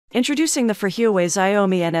Introducing the Huawei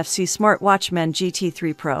Xiaomi NFC Smartwatch NFC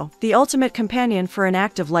GT3 Pro, the ultimate companion for an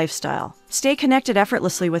active lifestyle. Stay connected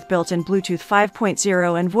effortlessly with built-in Bluetooth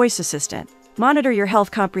 5.0 and voice assistant. Monitor your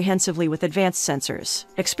health comprehensively with advanced sensors.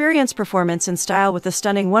 Experience performance and style with a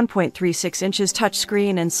stunning 1.36 inches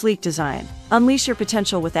touchscreen and sleek design. Unleash your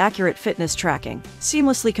potential with accurate fitness tracking,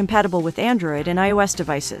 seamlessly compatible with Android and iOS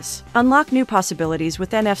devices. Unlock new possibilities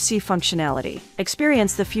with NFC functionality.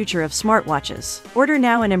 Experience the future of smartwatches. Order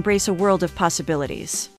now and embrace a world of possibilities.